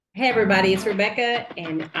Hey everybody, it's Rebecca,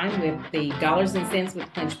 and I'm with the Dollars and Cents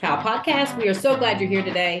with Clinch Pal podcast. We are so glad you're here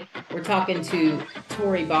today. We're talking to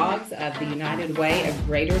Torrie Boggs of the United Way of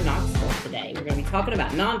Greater Knoxville today. We're going to be talking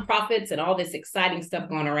about nonprofits and all this exciting stuff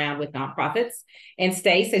going around with nonprofits. And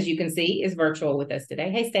Stace, as you can see, is virtual with us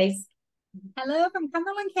today. Hey, Stace. Hello from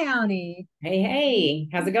Cumberland County. Hey,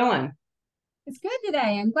 how's it going? It's good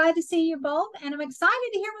today. I'm glad to see you both, and I'm excited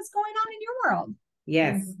to hear what's going on in your world.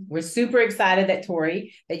 Yes, we're super excited that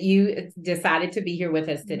Torrie, that you decided to be here with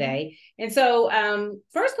us today. And so,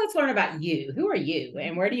 first, let's learn about you. Who are you,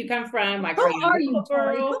 and where do you come from? Like, Who are you are a you, local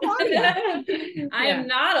Torrie? girl? Who are you? I am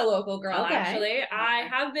not a local girl, Okay. actually. I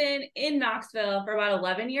have been in Knoxville for about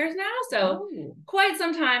 11 years now, so quite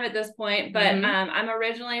some time at this point. But I'm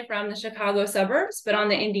originally from the Chicago suburbs, but on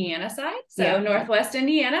the Indiana side, so Northwest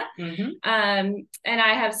Indiana. And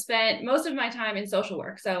I have spent most of my time in social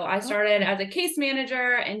work. So I started as a case manager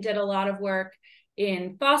and did a lot of work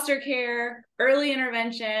in foster care, early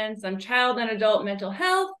intervention, some child and adult mental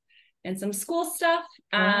health, and some school stuff.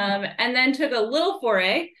 And then took a little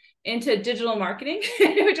foray into digital marketing,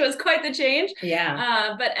 which was quite the change.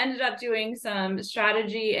 But ended up doing some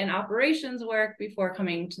strategy and operations work before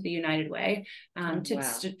coming to the United Way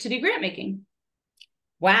to do grant making.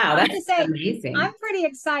 Wow, I have that's to say, amazing. I'm pretty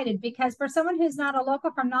excited because for someone who's not a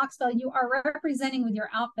local from Knoxville, you are representing with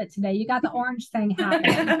your outfit today. You got the orange thing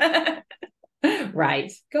happening.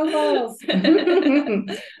 Right. Go Bulls.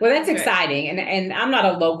 Well, that's exciting. And I'm not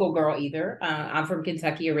a local girl either. I'm from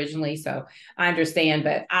Kentucky originally, so I understand,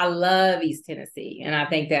 but I love East Tennessee. And I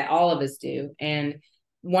think that all of us do. And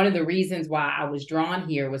one of the reasons why I was drawn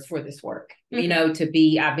here was for this work, I've been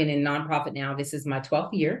in nonprofit now. This is my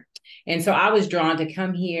 12th year. And so I was drawn to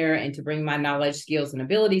come here and to bring my knowledge, skills, and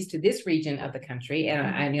abilities to this region of the country.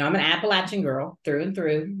 And I'm an Appalachian girl through and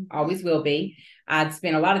through, always will be. I'd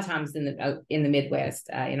spent a lot of times in the Midwest,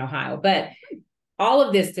 in Ohio. But all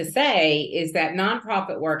of this to say is that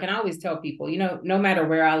nonprofit work, and I always tell people, no matter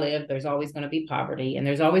where I live, there's always going to be poverty, and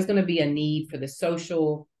there's always going to be a need for the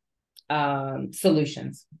social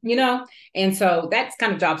solutions, and so that's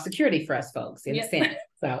kind of job security for us folks in a sense.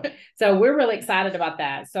 So we're really excited about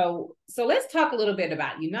that. So let's talk a little bit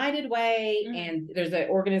about United Way. And there's an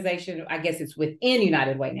organization, I guess it's within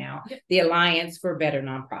United Way now, the Alliance for Better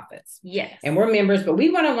Nonprofits. Yes. And we're members, but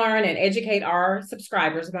we want to learn and educate our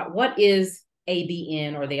subscribers about what is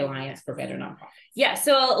ABN, or the Alliance for Better Nonprofits. Yeah,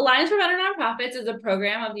 so Alliance for Better Nonprofits is a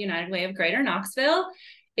program of the United Way of Greater Knoxville.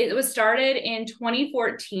 It was started in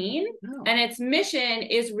 2014, and its mission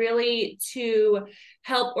is really to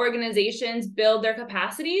help organizations build their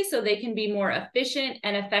capacity so they can be more efficient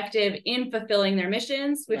and effective in fulfilling their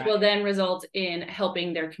missions, which will then result in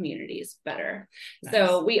helping their communities better. Nice.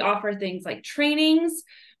 So we offer things like trainings.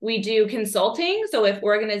 We do consulting. So if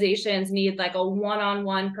organizations need like a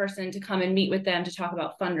one-on-one person to come and meet with them to talk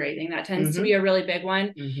about fundraising, that tends to be a really big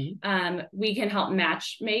one. We can help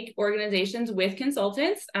make organizations with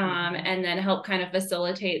consultants, and then help kind of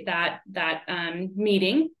facilitate that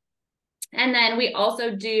meeting. And then we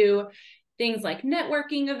also do things like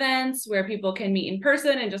networking events where people can meet in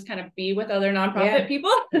person and just kind of be with other nonprofit people.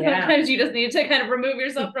 Sometimes you just need to kind of remove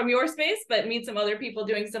yourself from your space, but meet some other people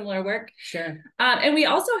doing similar work. Sure. And we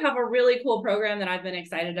also have a really cool program that I've been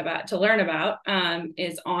excited to learn about,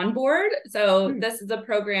 is Onboard. So this is a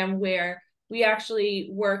program where we actually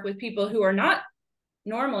work with people who are not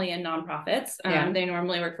normally in nonprofits. They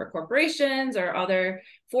normally work for corporations or other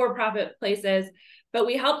for-profit places, but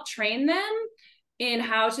we help train them in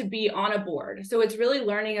how to be on a board. So it's really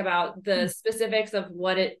learning about the specifics of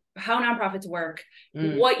how nonprofits work,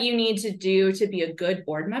 what you need to do to be a good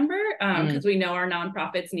board member, because we know our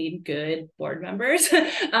nonprofits need good board members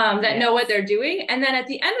that know what they're doing. And then at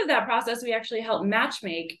the end of that process, we actually help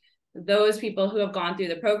matchmake those people who have gone through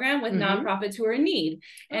the program with nonprofits who are in need.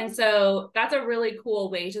 And so that's a really cool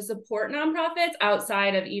way to support nonprofits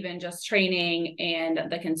outside of even just training and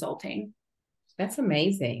the consulting. That's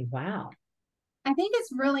amazing. Wow. I think it's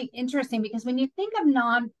really interesting because when you think of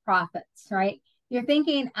nonprofits, right, you're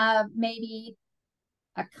thinking of maybe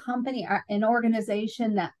a company or an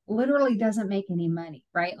organization that literally doesn't make any money,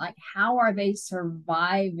 right? Like, how are they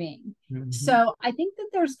surviving? So I think that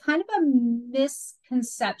there's kind of a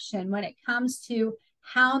misconception when it comes to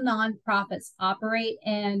how nonprofits operate,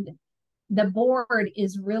 and the board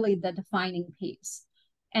is really the defining piece.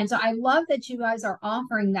 And so I love that you guys are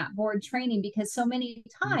offering that board training, because so many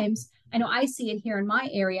times, I know I see it here in my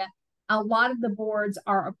area, a lot of the boards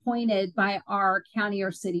are appointed by our county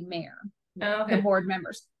or city mayor, the board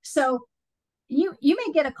members. So you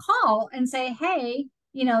may get a call and say, hey,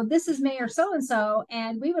 this is Mayor so-and-so,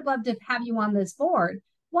 and we would love to have you on this board.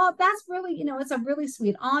 Well, that's really, it's a really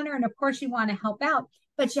sweet honor. And of course, you want to help out,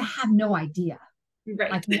 but you have no idea.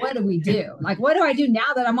 Right. Like, what do we do? Like, what do I do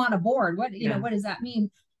now that I'm on a board? What, what does that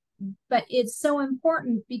mean? But it's so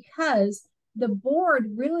important because the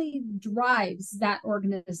board really drives that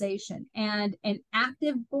organization, and an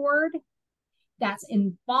active board that's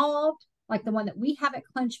involved, like the one that we have at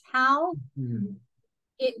Clench Pal,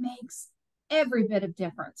 it makes every bit of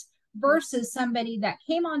difference versus somebody that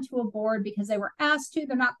came onto a board because they were asked to,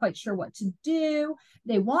 they're not quite sure what to do.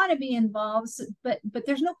 They want to be involved, but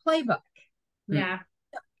there's no playbook. Yeah.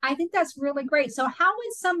 I think that's really great. So how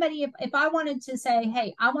would somebody, if I wanted to say,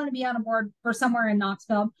 hey, I want to be on a board for somewhere in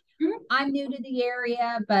Knoxville, I'm new to the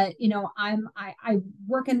area, but I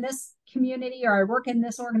work in this community or I work in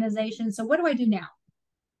this organization. So what do I do now?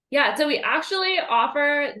 Yeah, so we actually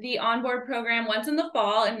offer the onboard program once in the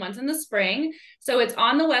fall and once in the spring. So it's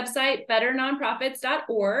on the website,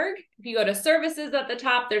 betternonprofits.org. If you go to services at the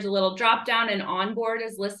top, there's a little drop down and onboard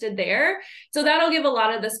is listed there. So that'll give a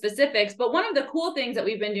lot of the specifics. But one of the cool things that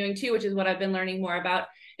we've been doing too, which is what I've been learning more about,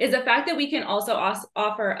 is the fact that we can also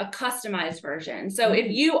offer a customized version. So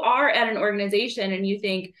if you are at an organization and you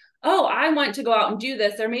think, oh, I want to go out and do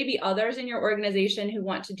this, there may be others in your organization who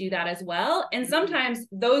want to do that as well. And sometimes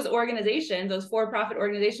those organizations, those for-profit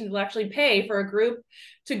organizations, will actually pay for a group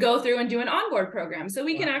to go through and do an onboard program. So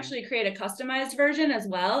we can actually create a customized version as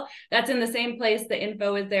well. That's in the same place. The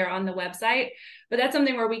info is there on the website, but that's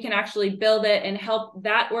something where we can actually build it and help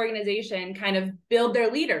that organization kind of build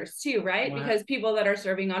their leaders too, right? Because people that are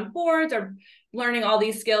serving on boards are learning all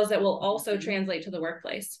these skills that will also translate to the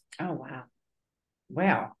workplace. Oh, wow.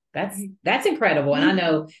 Wow. That's incredible. And I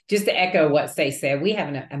know, just to echo what Stace said, we have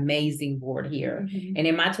an amazing board here. And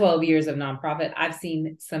in my 12 years of nonprofit, I've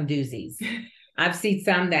seen some doozies. I've seen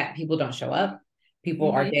some that people don't show up.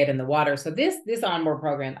 People are dead in the water. So this onboard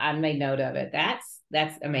program, I made note of it.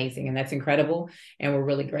 That's amazing. And that's incredible. And we're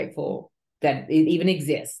really grateful that it even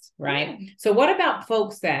exists, right? So what about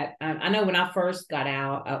folks that, I know when I first got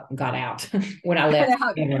out, when I left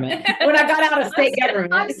government, when I got out of state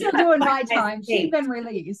government. I'm still doing my time. She's been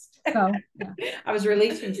released. So I was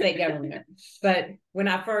released from state government. But when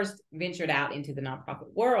I first ventured out into the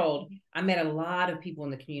nonprofit world, I met a lot of people in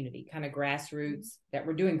the community, kind of grassroots, that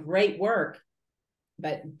were doing great work,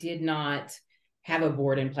 but did not have a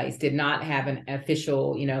board in place, did not have an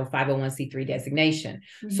official, 501c3 designation.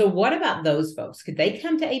 So what about those folks? Could they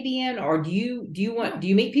come to ABN, or do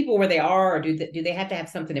you meet people where they are, or do they have to have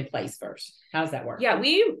something in place first? How does that work? Yeah,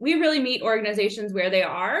 we really meet organizations where they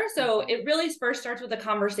are. So it really first starts with a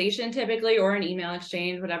conversation typically, or an email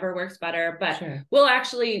exchange, whatever works better. But we'll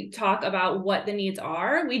actually talk about what the needs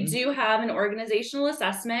are. We do have an organizational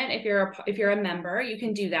assessment. If you're a member, you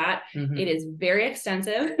can do that. It is very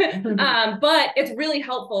extensive, but it's really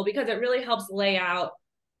helpful because it really helps lay out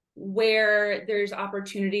where there's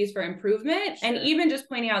opportunities for improvement, and even just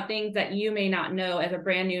pointing out things that you may not know as a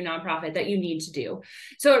brand new nonprofit that you need to do.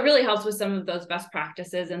 So it really helps with some of those best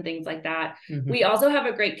practices and things like that. We also have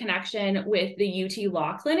a great connection with the UT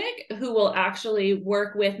Law Clinic, who will actually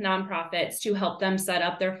work with nonprofits to help them set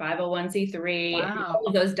up their 501c3, all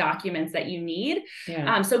of those documents that you need.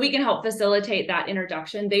 So we can help facilitate that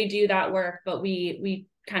introduction. They do that work, but we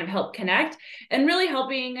kind of help connect, and really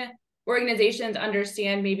helping organizations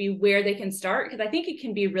understand maybe where they can start, because I think it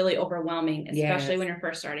can be really overwhelming, especially when you're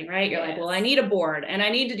first starting, right? You're like, well, I need a board, and I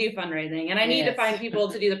need to do fundraising, and I need to find people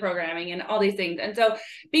to do the programming and all these things. And so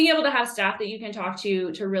being able to have staff that you can talk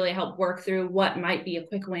to really help work through what might be a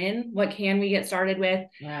quick win, what can we get started with.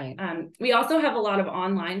 We also have a lot of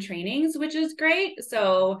online trainings, which is great.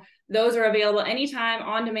 So those are available anytime,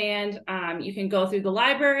 on demand. You can go through the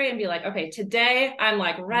library and be like, okay, today I'm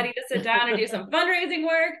like ready to sit down and do some fundraising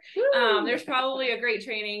work. There's probably a great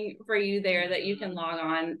training for you there that you can log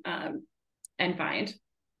on and find.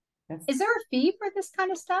 Is there a fee for this kind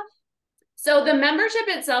of stuff? So the membership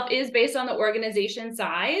itself is based on the organization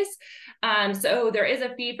size. So there is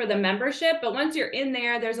a fee for the membership, but once you're in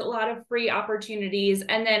there, there's a lot of free opportunities.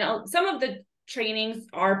 And then some of the trainings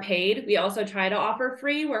are paid. We also try to offer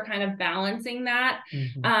free. We're kind of balancing that.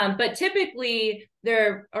 But typically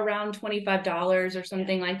they're around $25 or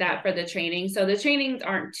something like that for the training. So the trainings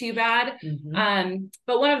aren't too bad.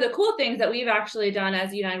 But one of the cool things that we've actually done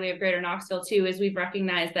as United Way of Greater Knoxville too, is we've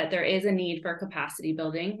recognized that there is a need for capacity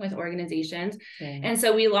building with organizations. And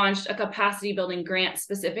so we launched a capacity building grant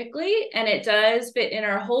specifically, and it does fit in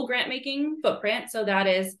our whole grant making footprint. So that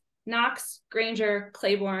is Knox, Granger,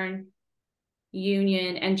 Claiborne,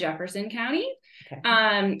 Union, and Jefferson County.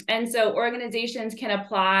 And so organizations can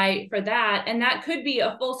apply for that, and that could be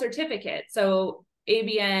a full certificate. So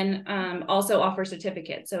ABN also offers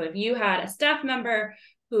certificates. So if you had a staff member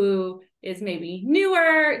who is maybe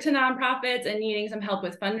newer to nonprofits and needing some help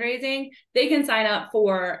with fundraising, they can sign up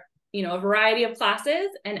for, you know, a variety of classes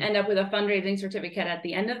and end up with a fundraising certificate at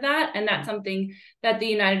the end of that. And that's something that the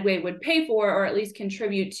United Way would pay for, or at least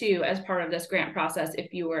contribute to as part of this grant process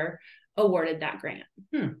if you were awarded that grant.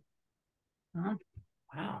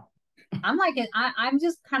 Wow. I'm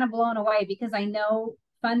just kind of blown away because I know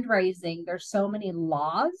fundraising, there's so many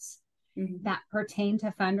laws that pertain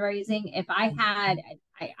to fundraising. If I had,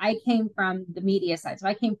 I came from the media side, so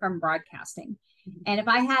I came from broadcasting. And if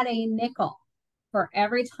I had a nickel for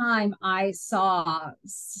every time I saw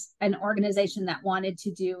an organization that wanted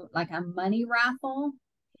to do like a money raffle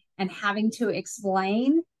and having to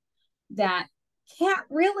explain that can't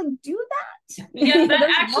really do that. Yeah,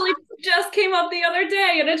 that actually just came up the other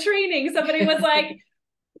day in a training. Somebody was like,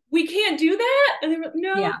 we can't do that. And they were,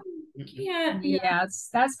 no, yeah. you can't. Yeah,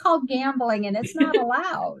 that's called gambling and it's not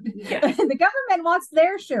allowed. The government wants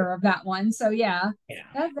their share of that one. So yeah.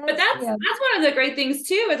 But that's one of the great things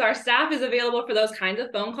too, is our staff is available for those kinds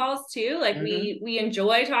of phone calls too. Like we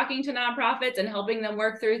enjoy talking to nonprofits and helping them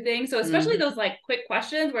work through things. So especially those like quick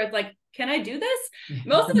questions where it's like, can I do this?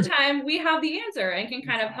 Most of the time we have the answer and can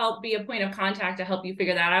kind of help be a point of contact to help you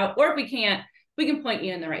figure that out. Or if we can't, we can point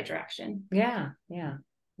you in the right direction. Yeah.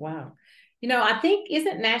 Wow. You know, I think,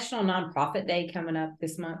 isn't National Nonprofit Day coming up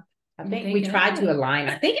this month? I think we tried to align.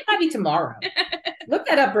 I think it might be tomorrow. Look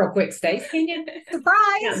that up real quick, Stace. Can you?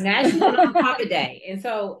 Surprise! Yeah, National Nonprofit Day. And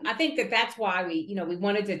so I think that's why we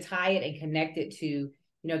wanted to tie it and connect it to,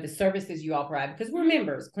 the services you all provide, because we're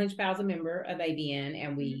members. Clinch Pal's a member of ABN,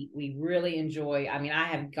 and we really enjoy. I mean, I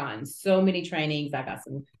have gotten so many trainings. I got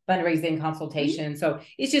some fundraising consultations. So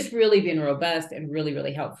it's just really been robust and really,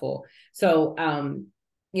 really helpful. So,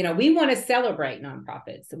 we want to celebrate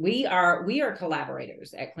nonprofits. We are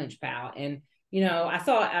collaborators at Clinch Pal. And,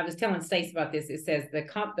 I was telling Stace about this. It says the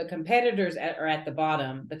competitors are at the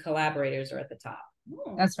bottom, the collaborators are at the top.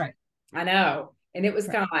 That's right. I know. And it was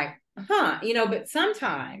kind of like, but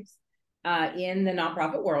sometimes in the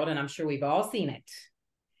nonprofit world, and I'm sure we've all seen it,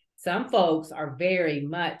 some folks are very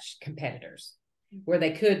much competitors where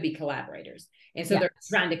they could be collaborators. And so they're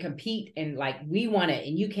trying to compete and like, we want it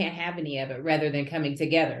and you can't have any of it, rather than coming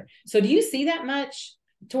together. So do you see that much,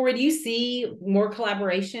 Torrie? Do you see more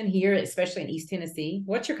collaboration here, especially in East Tennessee?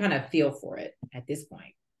 What's your kind of feel for it at this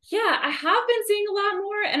point? Yeah, I have been seeing a lot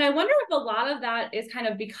more. And I wonder if a lot of that is kind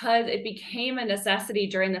of because it became a necessity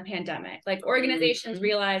during the pandemic. Like organizations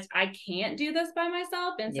realized I can't do this by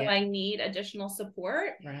myself. And so I need additional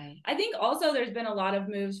support. Right. I think also there's been a lot of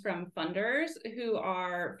moves from funders who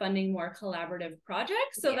are funding more collaborative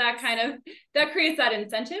projects. So that creates that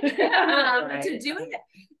incentive to do it.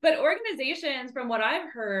 But organizations, from what I've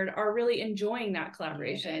heard, are really enjoying that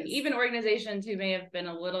collaboration. Yes. Even organizations who may have been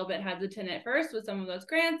a little bit hesitant at first with some of those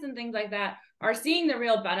grants and things like that are seeing the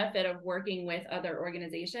real benefit of working with other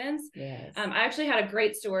organizations. Yes. I actually had a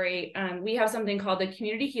great story. We have something called the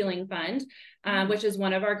Community Healing Fund, which is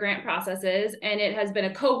one of our grant processes. And it has been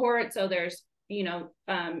a cohort. So there's,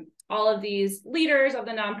 all of these leaders of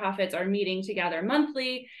the nonprofits are meeting together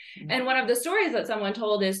monthly. And one of the stories that someone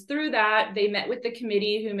told is through that, they met with the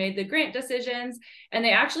committee who made the grant decisions, and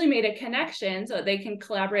they actually made a connection so that they can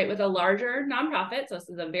collaborate with a larger nonprofit. So this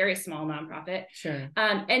is a very small nonprofit. Sure.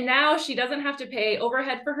 And now she doesn't have to pay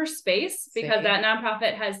overhead for her space because that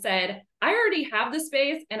nonprofit has said, I already have the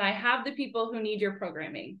space and I have the people who need your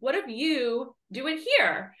programming. What if you do it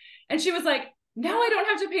here? And she was like, now I don't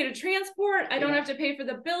have to pay to transport. I don't have to pay for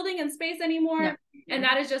the building and space anymore. Yeah. And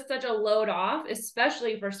that is just such a load off,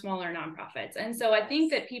 especially for smaller nonprofits. And so I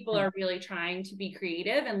think that people are really trying to be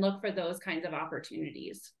creative and look for those kinds of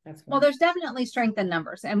opportunities. Well, there's definitely strength in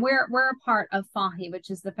numbers. And we're a part of FAHI, which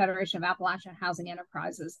is the Federation of Appalachian Housing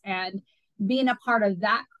Enterprises. And being a part of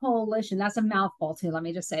that coalition, that's a mouthful too, let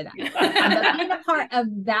me just say that. But being a part of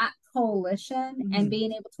that coalition and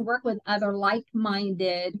being able to work with other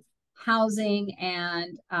like-minded housing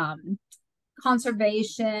and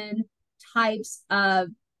conservation types of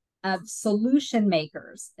solution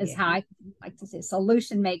makers is how I like to say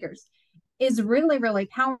solution makers is really, really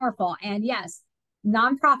powerful. And yes,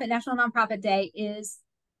 National Nonprofit Day is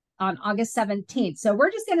on August 17th. So we're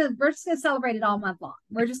just gonna celebrate it all month long.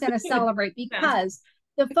 We're just gonna celebrate because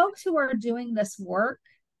the folks who are doing this work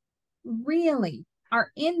really are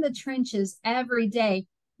in the trenches every day,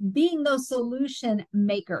 being those solution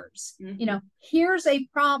makers. Here's a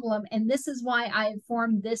problem, and this is why I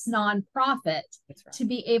formed this nonprofit to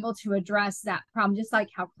be able to address that problem. Just like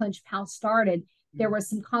how Clinch Pal started, there were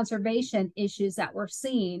some conservation issues that we're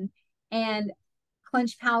seeing, and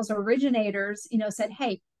Clinch Pal's originators, said,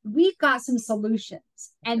 hey, we've got some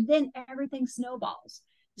solutions, and then everything snowballs.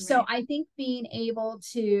 So I think being able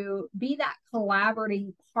to be that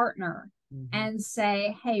collaborating partner and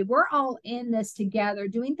say, hey, we're all in this together,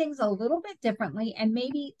 doing things a little bit differently and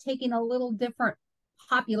maybe taking a little different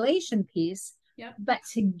population piece, but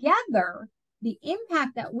together, the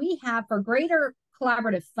impact that we have for greater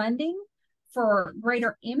collaborative funding, for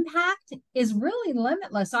greater impact is really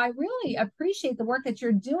limitless. So I really appreciate the work that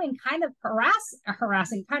you're doing, kind of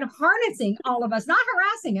harassing, kind of harnessing all of us, not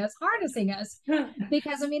harassing us, harnessing us.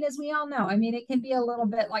 Because I mean, as we all know, I mean, it can be a little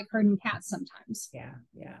bit like herding cats sometimes. Yeah.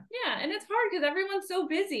 And it's hard because everyone's so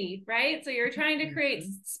busy, right? So you're trying to create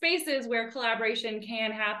spaces where collaboration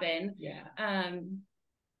can happen.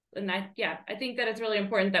 And I think that it's really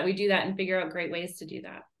important that we do that and figure out great ways to do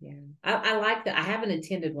that. I like that. I haven't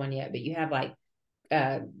attended one yet, but you have like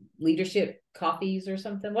leadership coffees or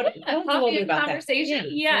something. What coffee and conversation?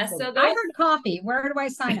 So I heard coffee. Where do I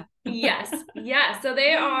sign up? Yes. So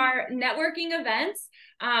they are networking events.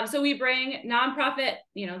 So we bring nonprofit,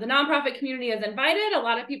 the nonprofit community is invited. A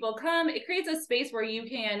lot of people come. It creates a space where you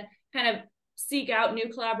can kind of seek out new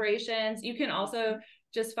collaborations. You can also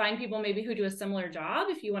just find people maybe who do a similar job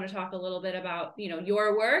if you want to talk a little bit about,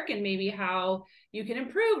 your work and maybe how you can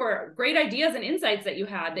improve or great ideas and insights that you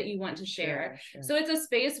had that you want to share. Sure. So it's a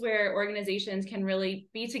space where organizations can really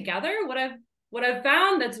be together. What I've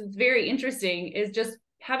found that's very interesting is just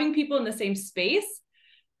having people in the same space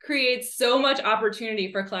creates so much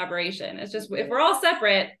opportunity for collaboration. It's just, if we're all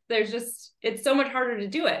separate, it's so much harder to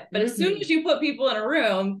do it. But as soon as you put people in a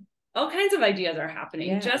room, all kinds of ideas are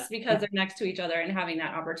happening just because they're next to each other and having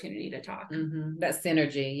that opportunity to talk. That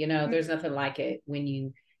synergy, there's nothing like it when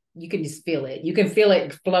you can just feel it. You can feel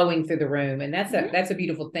it flowing through the room. And that's a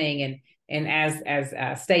beautiful thing. And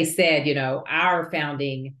as Stace said, our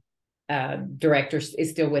founding director is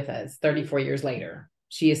still with us 34 years later.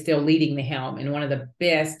 She is still leading the helm and one of the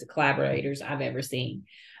best collaborators I've ever seen.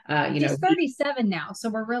 She's 37 now, so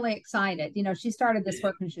we're really excited. She started this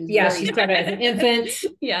work when she was she started as an infant.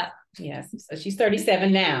 Yes. So she's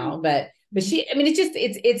 37 now, but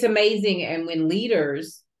it's amazing. And when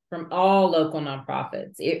leaders from all local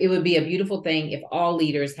nonprofits, it would be a beautiful thing if all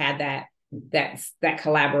leaders had that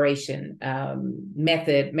collaboration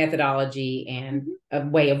methodology and a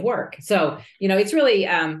way of work. So, it's really,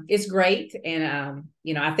 it's great. And,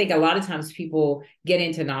 I think a lot of times people get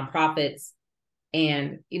into nonprofits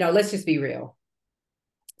and, let's just be real.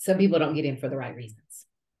 Some people don't get in for the right reasons.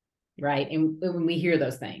 Right. And when we hear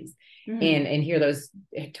those things and hear those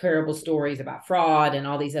terrible stories about fraud and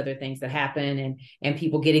all these other things that happen and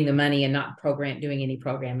people getting the money and not doing any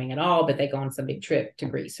programming at all, but they go on some big trip to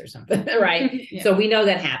Greece or something. Right. So we know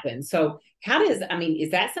that happens. So is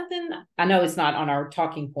that something? I know it's not on our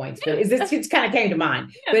talking points, but it kind of came to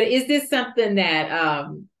mind, but is this something that,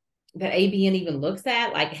 that ABN even looks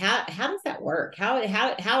at? Like, how does that work? How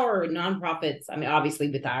are nonprofits? Obviously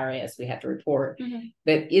with the IRS, we have to report,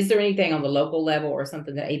 but is there anything on the local level or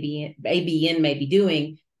something that ABN may be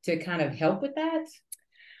doing to kind of help with that?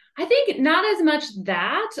 I think not as much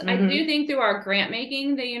that. I do think through our grant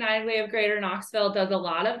making, the United Way of Greater Knoxville does a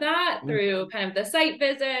lot of that through kind of the site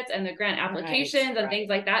visits and the grant applications and things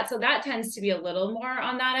like that. So that tends to be a little more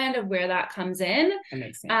on that end of where that comes in. That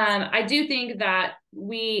makes sense. I do think that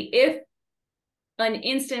if an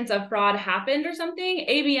instance of fraud happened or something,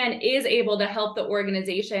 ABN is able to help the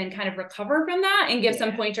organization kind of recover from that and give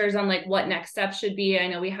some pointers on like what next steps should be. I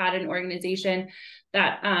know we had an organization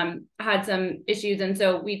that had some issues. And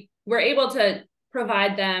so we were able to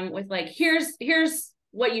provide them with like, here's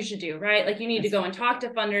what you should do, right? Like you need to go and talk to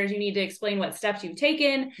funders. You need to explain what steps you've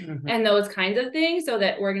taken and those kinds of things so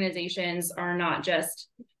that organizations are not just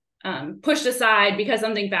pushed aside because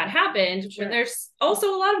something bad happened. When there's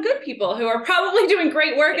also a lot of good people who are probably doing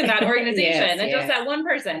great work in that organization and just that one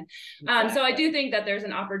person. So I do think that there's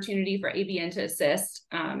an opportunity for ABN to assist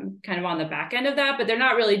kind of on the back end of that, but they're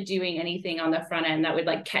not really doing anything on the front end that would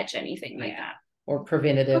like catch anything like that. Or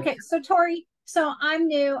preventative. Okay, so Torrie, so I'm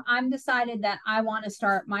new. I'm decided that I want to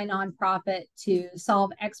start my nonprofit to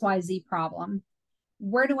solve XYZ problem.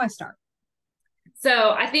 Where do I start?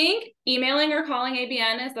 So I think emailing or calling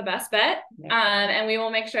ABN is the best bet. And we will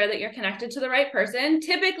make sure that you're connected to the right person.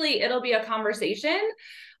 Typically, it'll be a conversation.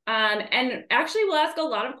 And actually, we'll ask a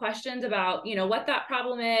lot of questions about, what that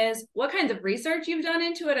problem is, what kinds of research you've done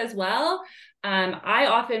into it as well. I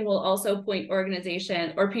often will also point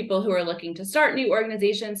organizations or people who are looking to start new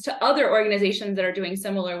organizations to other organizations that are doing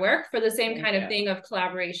similar work for the same kind of thing of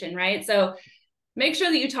collaboration, right? So make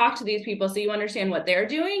sure that you talk to these people so you understand what they're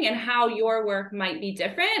doing and how your work might be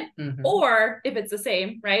different, or if it's the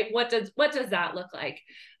same, right? What does that look like?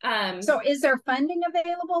 So is there funding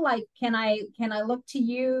available? Like, can I look to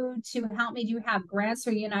you to help me? Do you have grants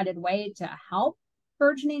or United Way to help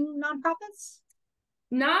burgeoning nonprofits?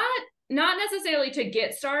 Not necessarily to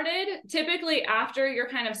get started. Typically after you're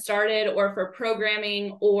kind of started, or for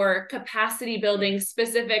programming or capacity building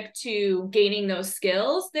specific to gaining those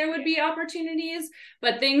skills, there would be opportunities,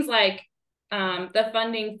 but things like the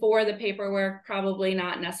funding for the paperwork, probably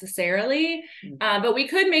not necessarily, but we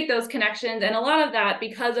could make those connections. And a lot of that,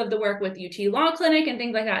 because of the work with UT Law Clinic and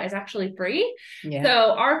things like that, is actually free. Yeah.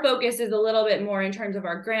 So our focus is a little bit more in terms of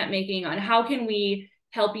our grant making on how can we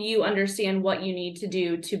help you understand what you need to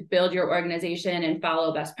do to build your organization and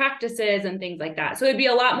follow best practices and things like that. So it'd be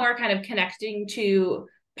a lot more kind of connecting to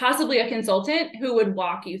possibly a consultant who would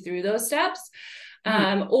walk you through those steps.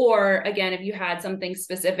 Or again, if you had something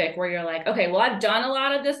specific where you're like, okay, well, I've done a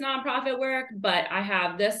lot of this nonprofit work, but I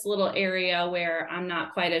have this little area where I'm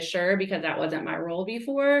not quite as sure because that wasn't my role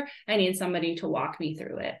before. I need somebody to walk me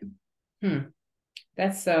through it.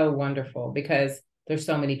 That's so wonderful, because there's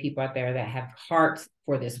so many people out there that have hearts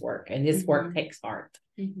for this work, and this work takes heart.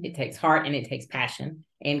 It takes heart, and it takes passion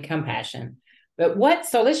and compassion. But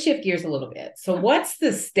so let's shift gears a little bit. So what's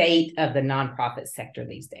the state of the nonprofit sector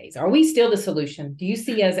these days? Are we still the solution? Do you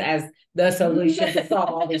see us as the solution to solve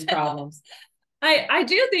all these problems? I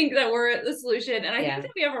do think that we're the solution. And I think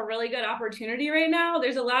that we have a really good opportunity right now.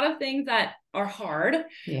 There's a lot of things that are hard.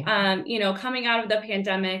 Coming out of the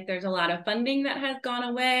pandemic, there's a lot of funding that has gone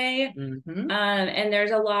away. And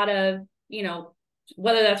there's a lot of,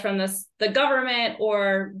 whether that's from the government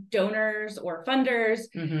or donors or funders.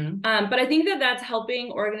 But I think that that's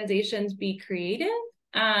helping organizations be creative.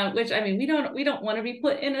 Which, I mean, we don't want to be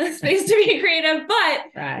put in a space to be creative, but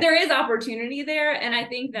there is opportunity there. And I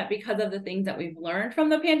think that because of the things that we've learned from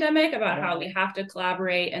the pandemic about how we have to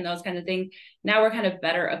collaborate and those kinds of things, now we're kind of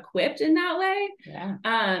better equipped in that way.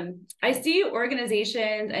 I see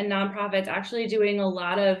organizations and nonprofits actually doing a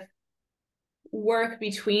lot of work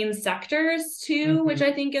between sectors too, which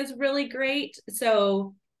I think is really great.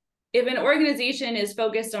 So if an organization is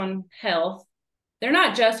focused on health, they're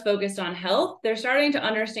not just focused on health. They're starting to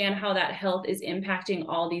understand how that health is impacting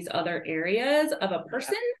all these other areas of a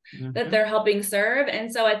person that they're helping serve.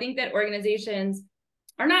 And so I think that organizations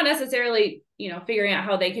are not necessarily, figuring out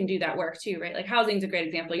how they can do that work too, right? Like housing is a great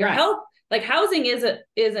example. Your health, like housing is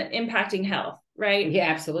impacting health, right? Yeah,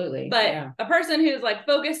 absolutely. But a person who's like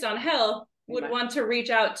focused on health would want to reach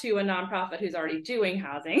out to a nonprofit who's already doing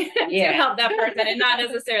housing to help that person and not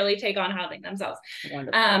necessarily take on housing themselves.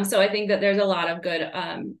 So I think that there's a lot of good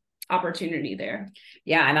opportunity there.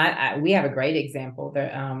 Yeah. And we have a great example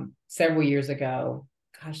that several years ago,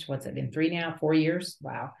 gosh, what's it been, 4 years?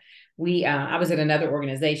 Wow. I was at another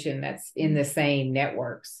organization that's in the same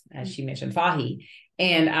networks, as she mentioned, FAHI.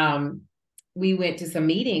 And we went to some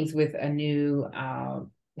meetings with a new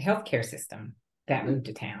healthcare system that moved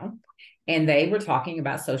to town. And they were talking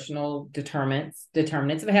about social determinants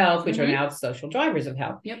of health, which are now social drivers of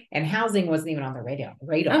health. And housing wasn't even on the radar.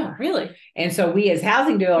 Oh, really? And so we as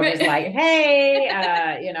housing developers like, hey,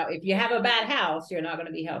 if you have a bad house, you're not going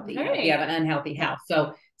to be healthy. If you have an unhealthy house.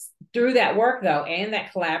 So through that work though, and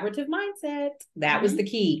that collaborative mindset, that was the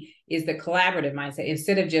key, is the collaborative mindset.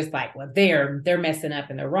 Instead of just like, well, they're messing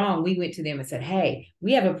up and they're wrong. We went to them and said, hey,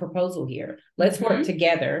 we have a proposal here. Let's work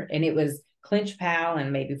together. And it was Clinch Pal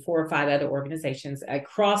and maybe 4 or 5 other organizations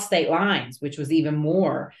across state lines, which was even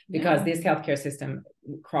more because this healthcare system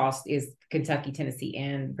is Kentucky, Tennessee,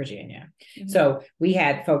 and Virginia. So we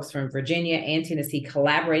had folks from Virginia and Tennessee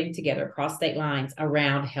collaborating together across state lines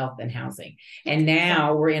around health and housing. And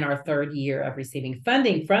now we're in our 3rd year of receiving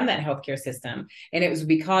funding from that healthcare system. And it was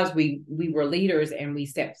because we were leaders and we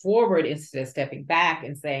stepped forward instead of stepping back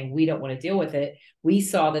and saying, we don't want to deal with it. We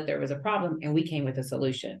saw that there was a problem and we came with a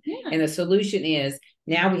solution. And the solution is,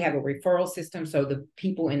 now we have a referral system. So the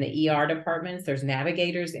people in the ER departments, there's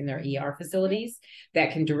navigators in their ER facilities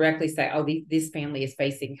that can directly say, oh, this family is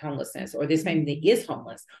facing homelessness, or this family is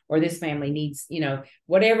homeless, or this family needs,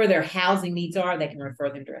 whatever their housing needs are, they can refer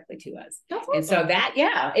them directly to us. That's awesome. And so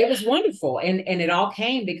it was wonderful. And it all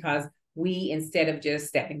came because we, instead of just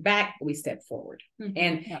stepping back, we stepped forward.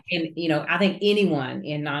 And I think anyone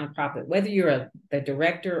in nonprofit, whether you're the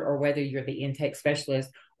director or whether you're the intake specialist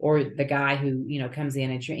or the guy who, comes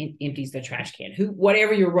in and empties the trash can,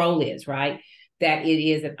 whatever your role is, right? That it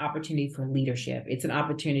is an opportunity for leadership. It's an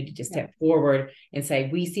opportunity to step forward and say,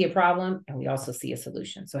 we see a problem and we also see a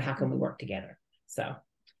solution. So how can we work together? So,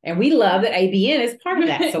 and we love that ABN is part of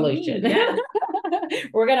that solution.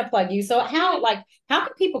 We're going to plug you. So how can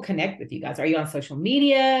people connect with you guys? Are you on social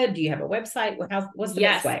media? Do you have a website? What's the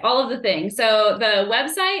best way? All of the things. So the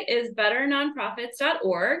website is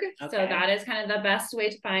betternonprofits.org. Okay. So that is kind of the best way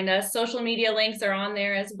to find us. Social media links are on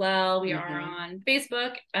there as well. We are on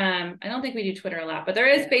Facebook. I don't think we do Twitter a lot, but there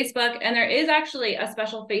is Facebook, and there is actually a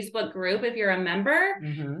special Facebook group if you're a member,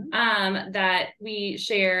 that we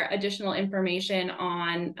share additional information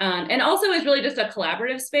on, and also is really just a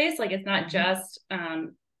collaborative space. Like, it's not just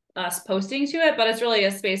us posting to it, but it's really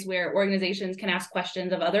a space where organizations can ask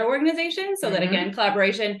questions of other organizations, so that, again,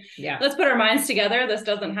 collaboration. Let's put our minds together. This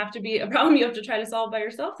doesn't have to be a problem you have to try to solve by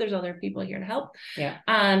yourself. There's other people here to help.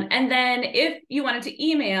 And then if you wanted to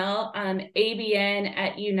email,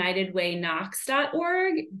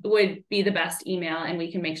 abn@unitedwaynox.org would be the best email, and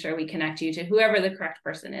we can make sure we connect you to whoever the correct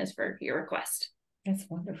person is for your request. That's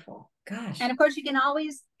wonderful. Gosh. And of course, you can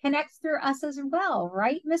always connect through us as well,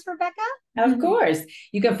 right, Miss Rebecca? Of course.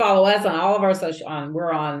 You can follow us on all of our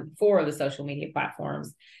we're on 4 of the social media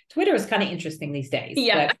platforms. Twitter is kind of interesting these days.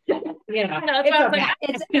 But, it's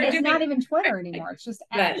not even Twitter anymore. It's just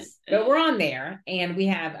X. But we're on there, and we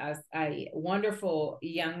have a wonderful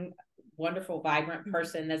vibrant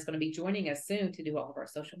person that's going to be joining us soon to do all of our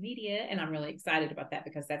social media. And I'm really excited about that,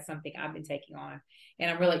 because that's something I've been taking on, and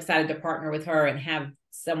I'm really excited to partner with her and have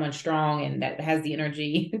someone strong and that has the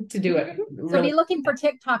energy to do it. So be looking for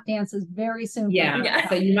TikTok dances very soon.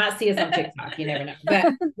 So you might see us on TikTok. You never know.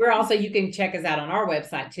 But we're also, you can check us out on our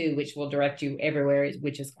website too, which will direct you everywhere,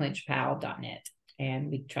 which is clinchpal.net.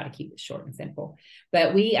 And we try to keep it short and simple.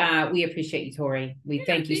 But we appreciate you, Torrie. We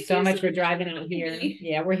thank you so much for driving out here.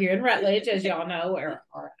 Yeah, we're here in Rutledge, as y'all know, where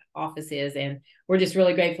our office is. And we're just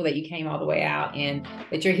really grateful that you came all the way out and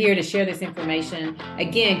that you're here to share this information.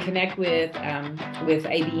 Again, connect with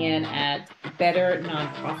ABN at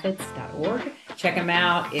betternonprofits.org. Check them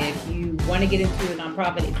out. If you want to get into a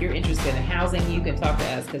nonprofit, if you're interested in housing, you can talk to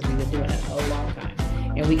us, because we've been doing it a long time,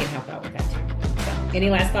 and we can help out with that too. So,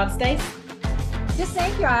 any last thoughts, Stace? Just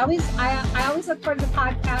thank you. I always look forward to the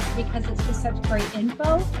podcast because it's just such great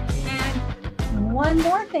info. And one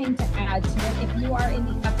more thing to add to it, if you are in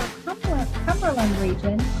the Upper Cumberland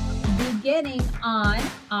region, beginning on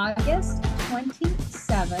August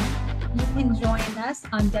 27th, you can join us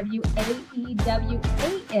on WAEWAM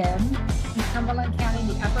in Cumberland County,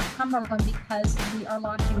 the Upper Cumberland, because we are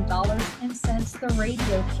launching Dollars and Cents, the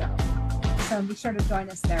radio show. So be sure to join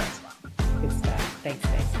us there as well. Good stuff. Thanks,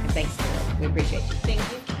 Stace. And thanks, Torrie. We appreciate you. Thank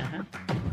you.